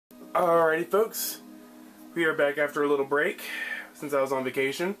Alrighty folks, we are back after a little break since I was on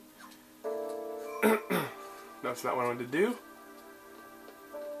vacation. No, that's not what I wanted to do.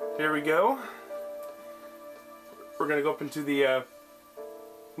 Here we go. We're gonna go up into the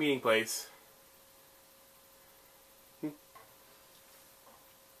meeting place.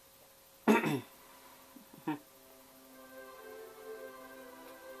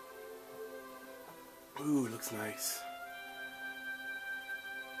 Ooh, looks nice.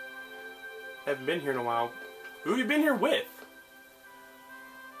 Haven't been here in a while. Who have you been here with?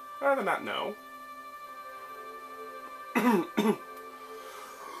 I'd rather not know.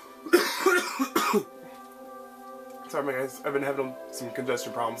 Sorry, my guys. I've been having some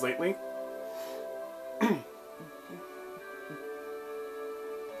congestion problems lately. It's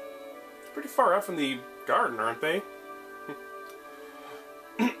pretty far out from the garden, aren't they?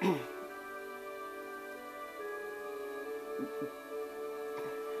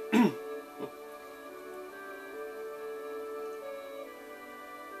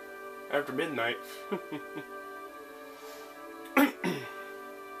 After midnight.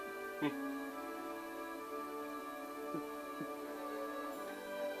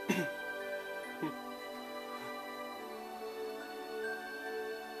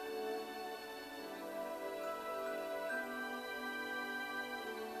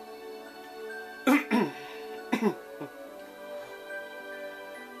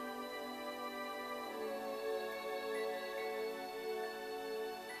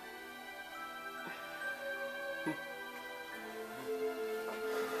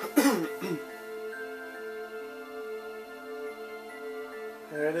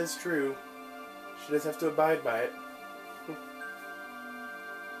 That is true. She does have to abide by it.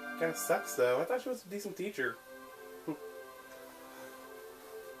 Kinda sucks though. I thought she was a decent teacher. God,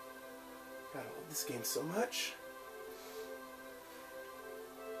 I love this game so much.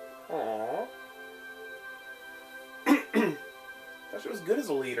 Aww. Thought she was good as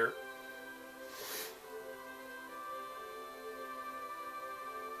a leader.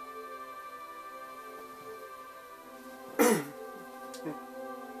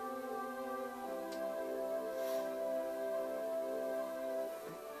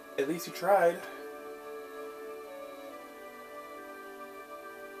 At least you tried.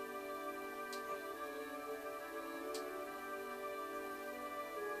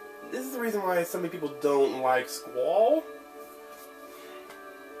 This is the reason why so many people don't like Squall.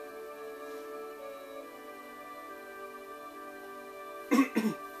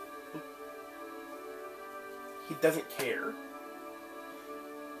 He doesn't care.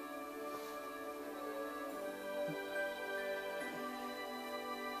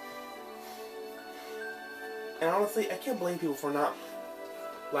 And honestly, I can't blame people for not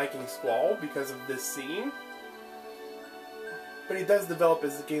liking Squall because of this scene. But he does develop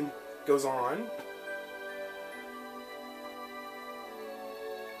as the game goes on.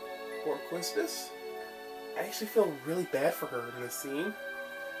 Poor Quistis. I actually feel really bad for her in this scene.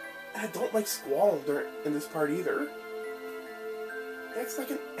 And I don't like Squall in this part either. He acts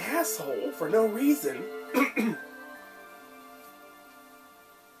like an asshole for no reason.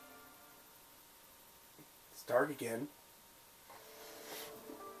 It's dark again.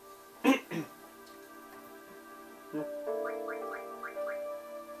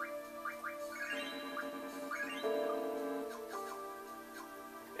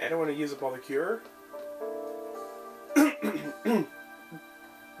 I don't want to use up all the cure.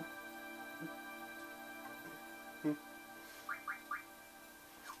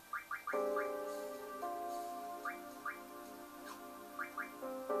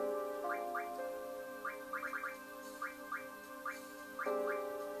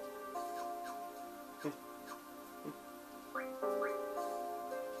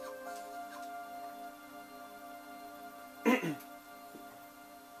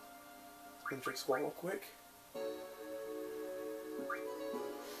 Drink Squall real quick.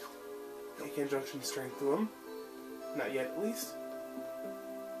 I can't junction strength to him. Not yet, at least.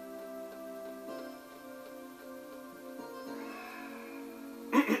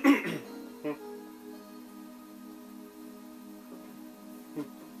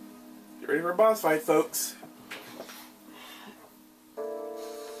 Get ready for a boss fight, folks.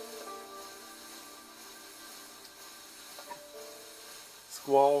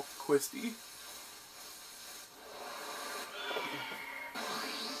 Squall Quisty.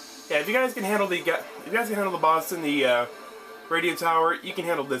 Yeah, if you guys can handle the boss in the radio tower, you can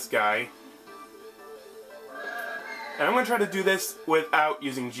handle this guy. And I'm gonna try to do this without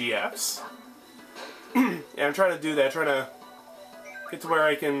using GFs. Yeah, I'm trying to do that. Trying to get to where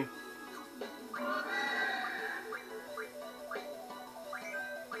I can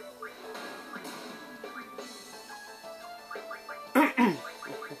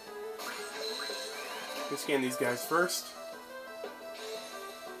Let's scan these guys first.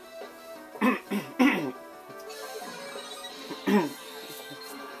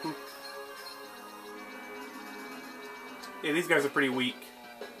 Yeah, these guys are pretty weak.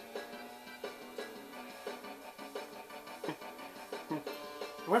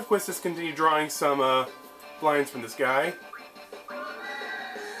 We'll have Quistis continue drawing some blinds from this guy.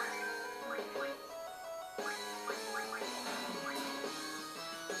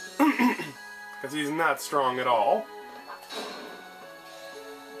 Because he's not strong at all.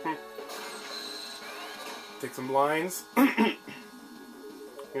 Take some blinds. I'm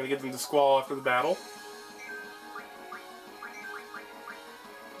gonna get them to Squall after the battle.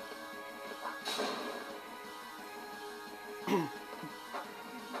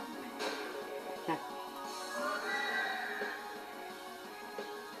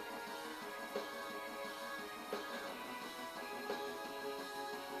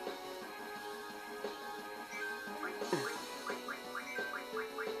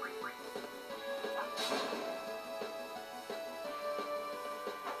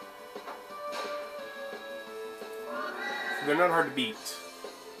 They're not hard to beat.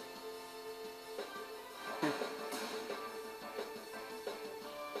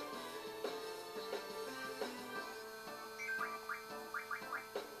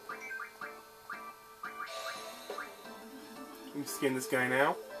 Let me skin this guy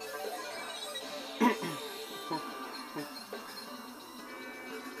now.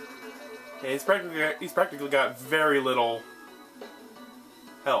 Yeah, he's practically got very little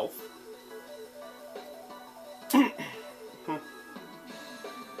health.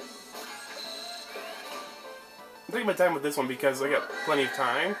 I'm taking my time with this one because I got plenty of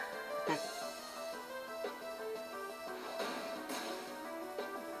time.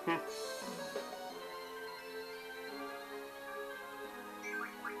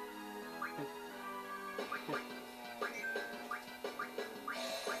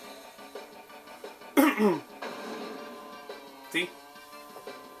 See?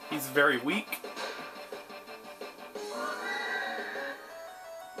 He's very weak.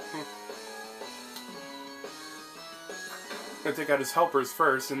 I'm gonna take out his helpers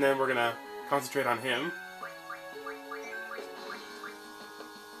first, and then we're gonna concentrate on him.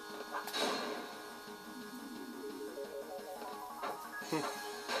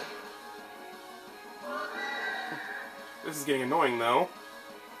 This is getting annoying, though.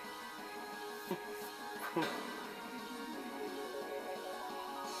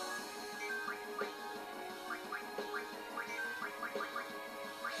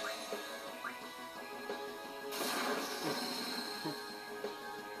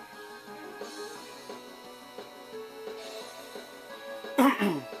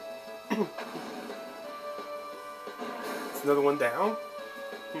 It's another one down.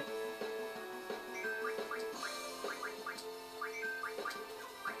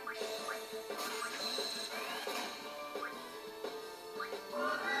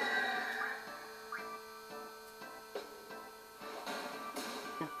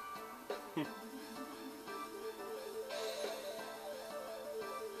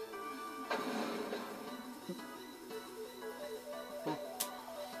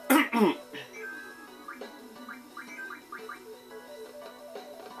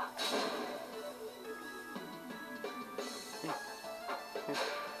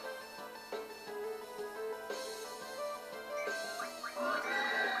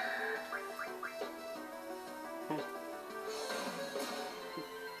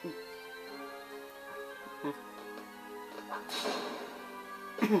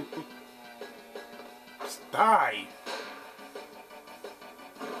 Just die.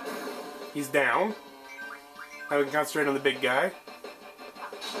 He's down. Now we can concentrate on the big guy.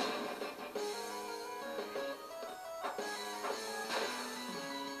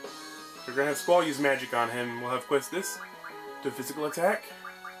 We're gonna have Squall use magic on him. We'll have Quistis do a physical attack.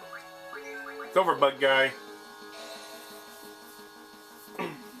 It's over, bug guy.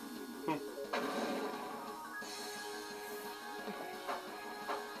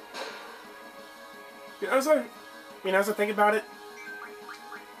 As I think about it.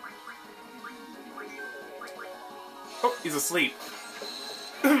 Oh, he's asleep.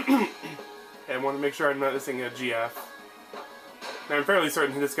 And I want to make sure I'm not missing a GF. Now, I'm fairly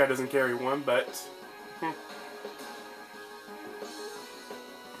certain this guy doesn't carry one, but...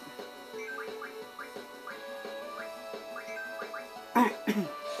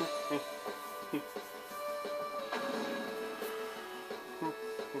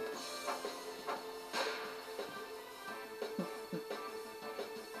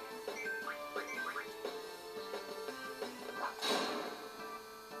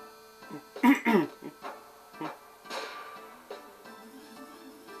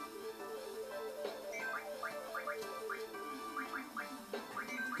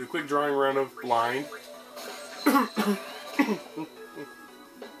 Do a quick drawing around of blind.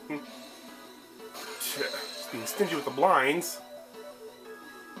 Just being stingy with the blinds.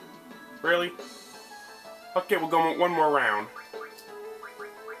 Really? Okay, we'll go one more round.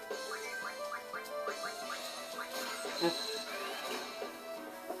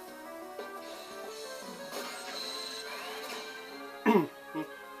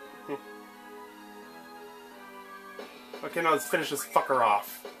 Okay, now let's finish this fucker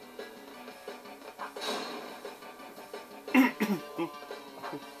off.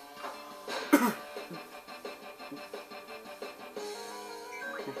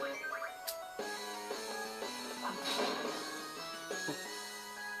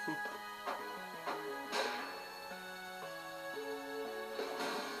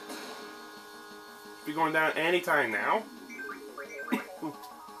 Be going down anytime now.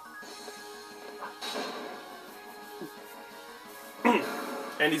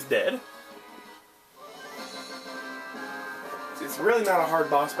 And he's dead. It's really not a hard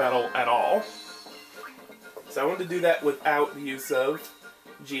boss battle at all. So I wanted to do that without the use of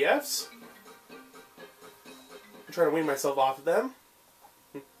GFs. I'm trying to wean myself off of them.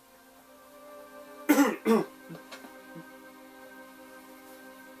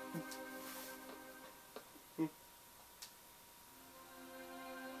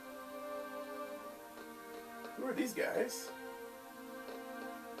 Who are these guys?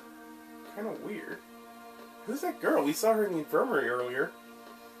 Kind of weird. Who's that girl? We saw her in the infirmary earlier.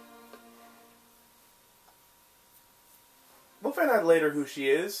 We'll find out later who she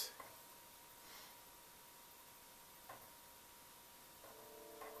is.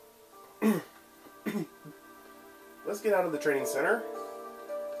 Let's get out of the training center.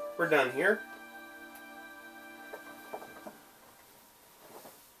 We're done here.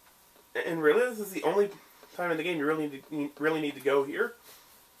 And really, this is the only time in the game you really need to go here.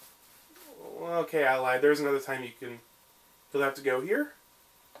 Okay, I lied. There's another time you'll have to go here.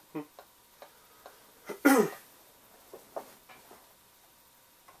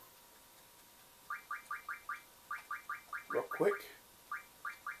 Real quick.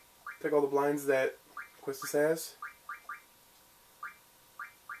 Take all the blinds that Quistis has.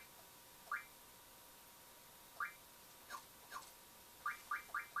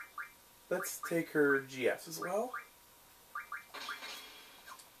 Let's take her GFs as well.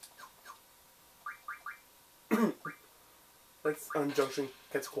 Let's unjunction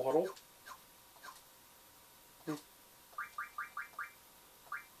Quetzalcoatl.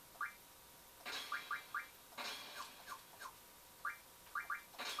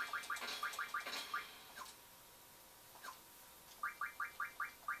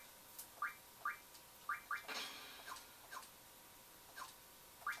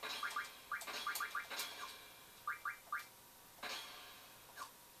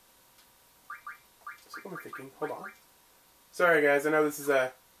 What am I thinking? Hold on. Sorry guys, I know this is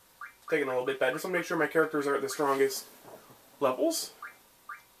taking a little bit, but I just want to make sure my characters are at the strongest levels.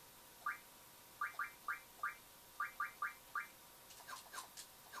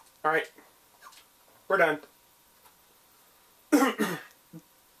 Alright. We're done. Let's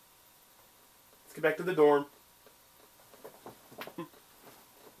get back to the dorm.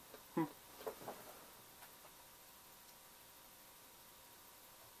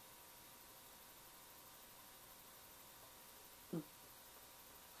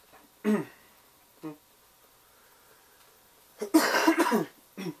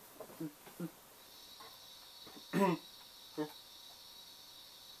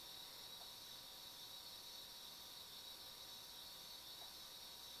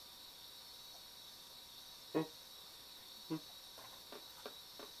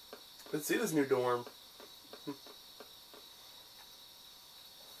 Let's see this new dorm.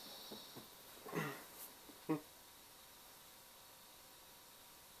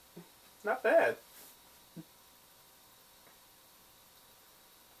 Not bad.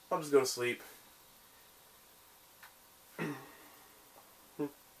 I'll just go to sleep.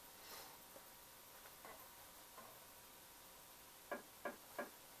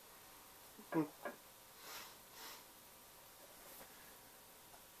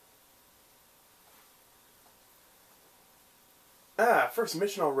 First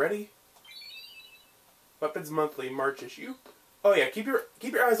mission already? Weapons Monthly March issue. Oh yeah, keep your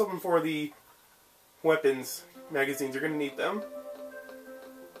eyes open for the weapons magazines. You're gonna need them.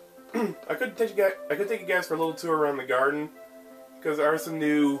 I could take you guys for a little tour around the garden because there are some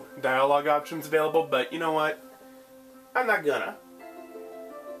new dialogue options available. But you know what? I'm not gonna.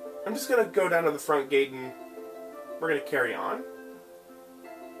 I'm just gonna go down to the front gate and we're gonna carry on.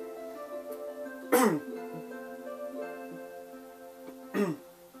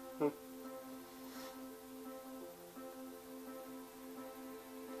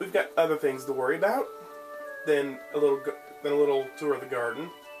 we've got other things to worry about than a little tour of the garden.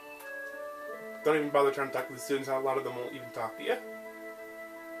 Don't even bother trying to talk to the students. A lot of them won't even talk to you.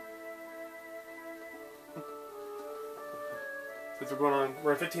 Since we're on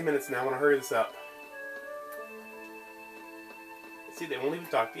 15 minutes now, I want to hurry this up. See, they won't even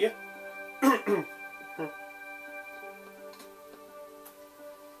talk to you.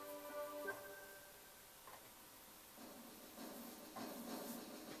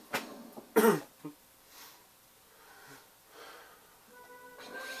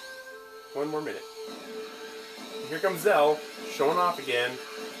 One more minute. Here comes Zell, showing off again.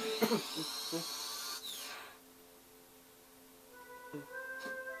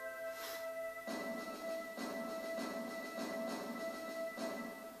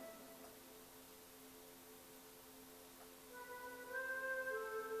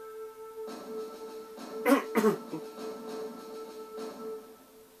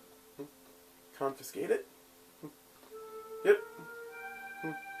 Confiscate it. Yep.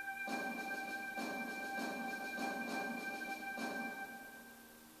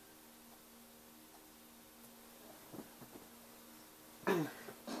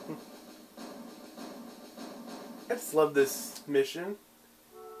 I just love this mission.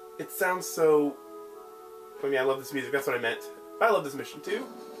 It sounds so... I mean, I love this music, that's what I meant. But I love this mission too.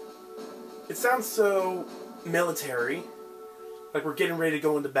 It sounds so military. Like we're getting ready to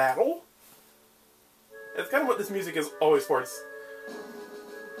go into battle. That's kind of what this music is always for. It's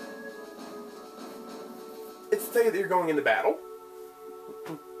to tell you that you're going into battle.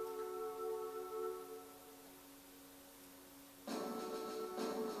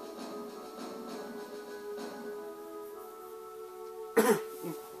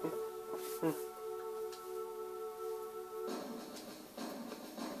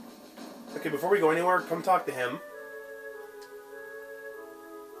 Okay, before we go anywhere, come talk to him.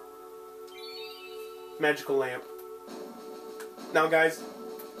 Magical lamp. Now, guys,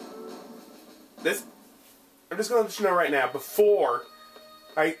 I'm just going to let you know right now,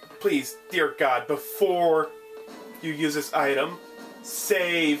 please, dear God, before you use this item,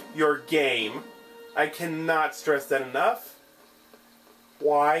 save your game. I cannot stress that enough.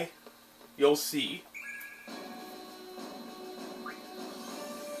 Why? You'll see.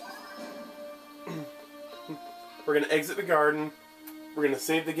 We're going to exit the garden. We're going to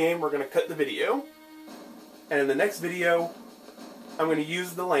save the game. We're going to cut the video. And in the next video, I'm going to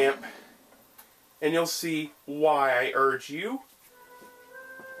use the lamp. And you'll see why I urge you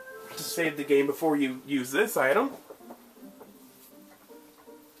to save the game before you use this item.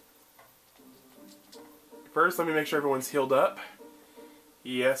 First, let me make sure everyone's healed up.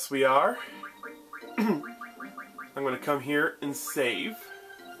 Yes, we are. I'm going to come here and save.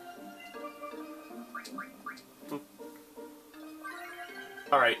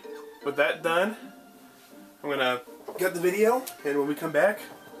 Alright, with that done, I'm going to cut the video, and when we come back,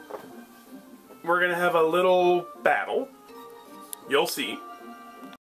 we're going to have a little battle. You'll see.